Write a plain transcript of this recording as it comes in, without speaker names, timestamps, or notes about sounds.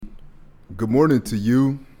Good morning to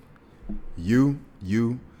you, and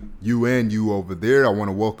you over there. I want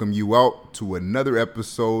to welcome you out to another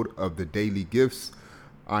episode of the Daily Gifts.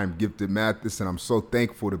 I'm Gifted Mathis, and I'm so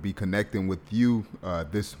thankful to be connecting with you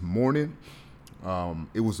this morning.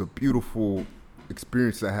 It was a beautiful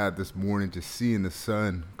experience I had this morning, just seeing the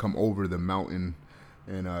sun come over the mountain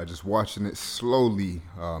and just watching it slowly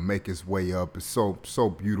make its way up. It's so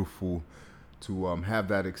beautiful to have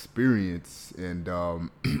that experience. And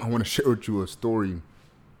I want to share with you a story.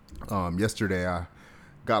 Yesterday, I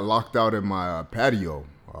got locked out in my patio.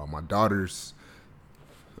 My daughters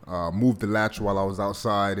moved the latch while I was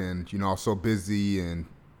outside, and I was so busy and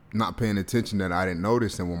not paying attention that I didn't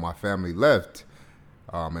notice. And when my family left,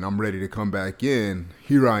 and I'm ready to come back in,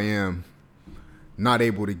 here I am, not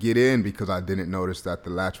able to get in because I didn't notice that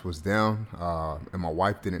the latch was down, and my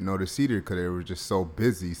wife didn't notice either because they were just so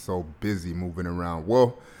busy moving around.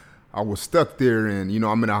 Well, I was stuck there, and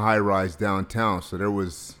I'm in a high-rise downtown, so there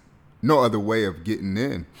was no other way of getting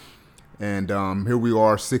in. And here we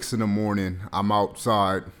are, 6 a.m. I'm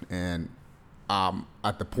outside, and I'm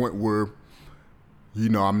at the point where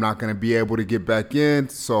I'm not going to be able to get back in,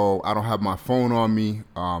 so I don't have my phone on me.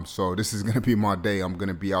 So this is going to be my day. I'm going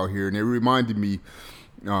to be out here. And it reminded me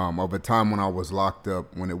of a time when I was locked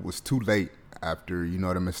up, when it was too late after,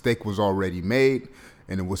 the mistake was already made,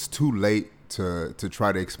 and it was too late to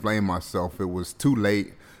try to explain myself. It was too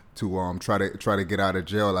late to try to get out of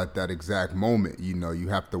jail at that exact moment. You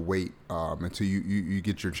have to wait until you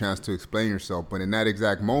get your chance to explain yourself. But in that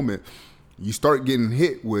exact moment, you start getting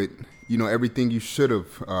hit with everything you should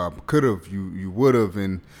have, could have, you would have,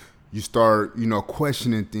 and you start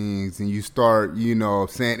questioning things, and you start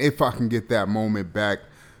saying, if I can get that moment back,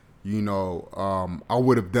 I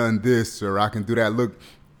would have done this, or I can do that. Look,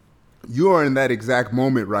 you are in that exact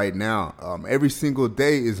moment right now. Every single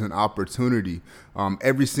day is an opportunity.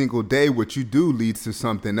 Every single day, what you do leads to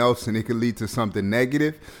something else, and it can lead to something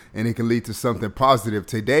negative, and it can lead to something positive.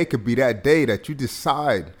 Today could be that day that you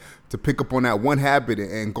decide to pick up on that one habit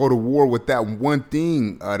and go to war with that one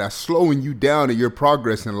thing that's slowing you down in your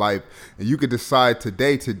progress in life. And you could decide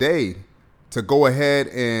today to go ahead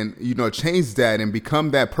and, change that and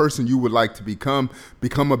become that person you would like to become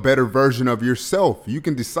a better version of yourself. You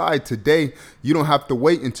can decide today. You don't have to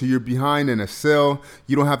wait until you're behind in a cell.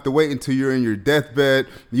 You don't have to wait until you're in your deathbed.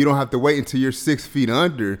 You don't have to wait until you're 6 feet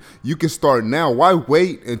under. You can start now. Why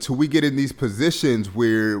wait until we get in these positions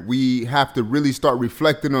where we have to really start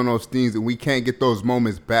reflecting on those things and we can't get those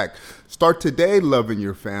moments back? Start today loving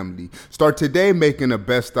your family. Start today making the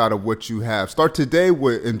best out of what you have. Start today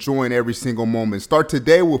with enjoying every single moment. Start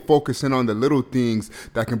today with focusing on the little things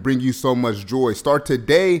that can bring you so much joy. Start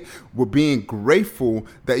today with being grateful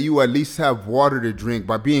that you at least have water to drink,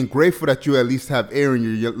 by being grateful that you at least have air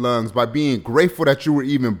in your lungs, by being grateful that you were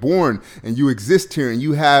even born and you exist here and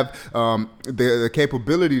you have the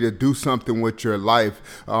capability to do something with your life.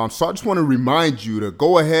 So I just want to remind you to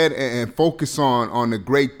go ahead and focus on the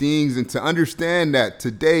great things, and to understand that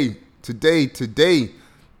today is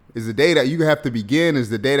the day that you have to begin, is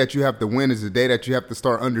the day that you have to win, is the day that you have to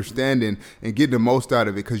start understanding and get the most out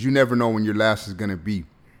of it, because you never know when your last is going to be.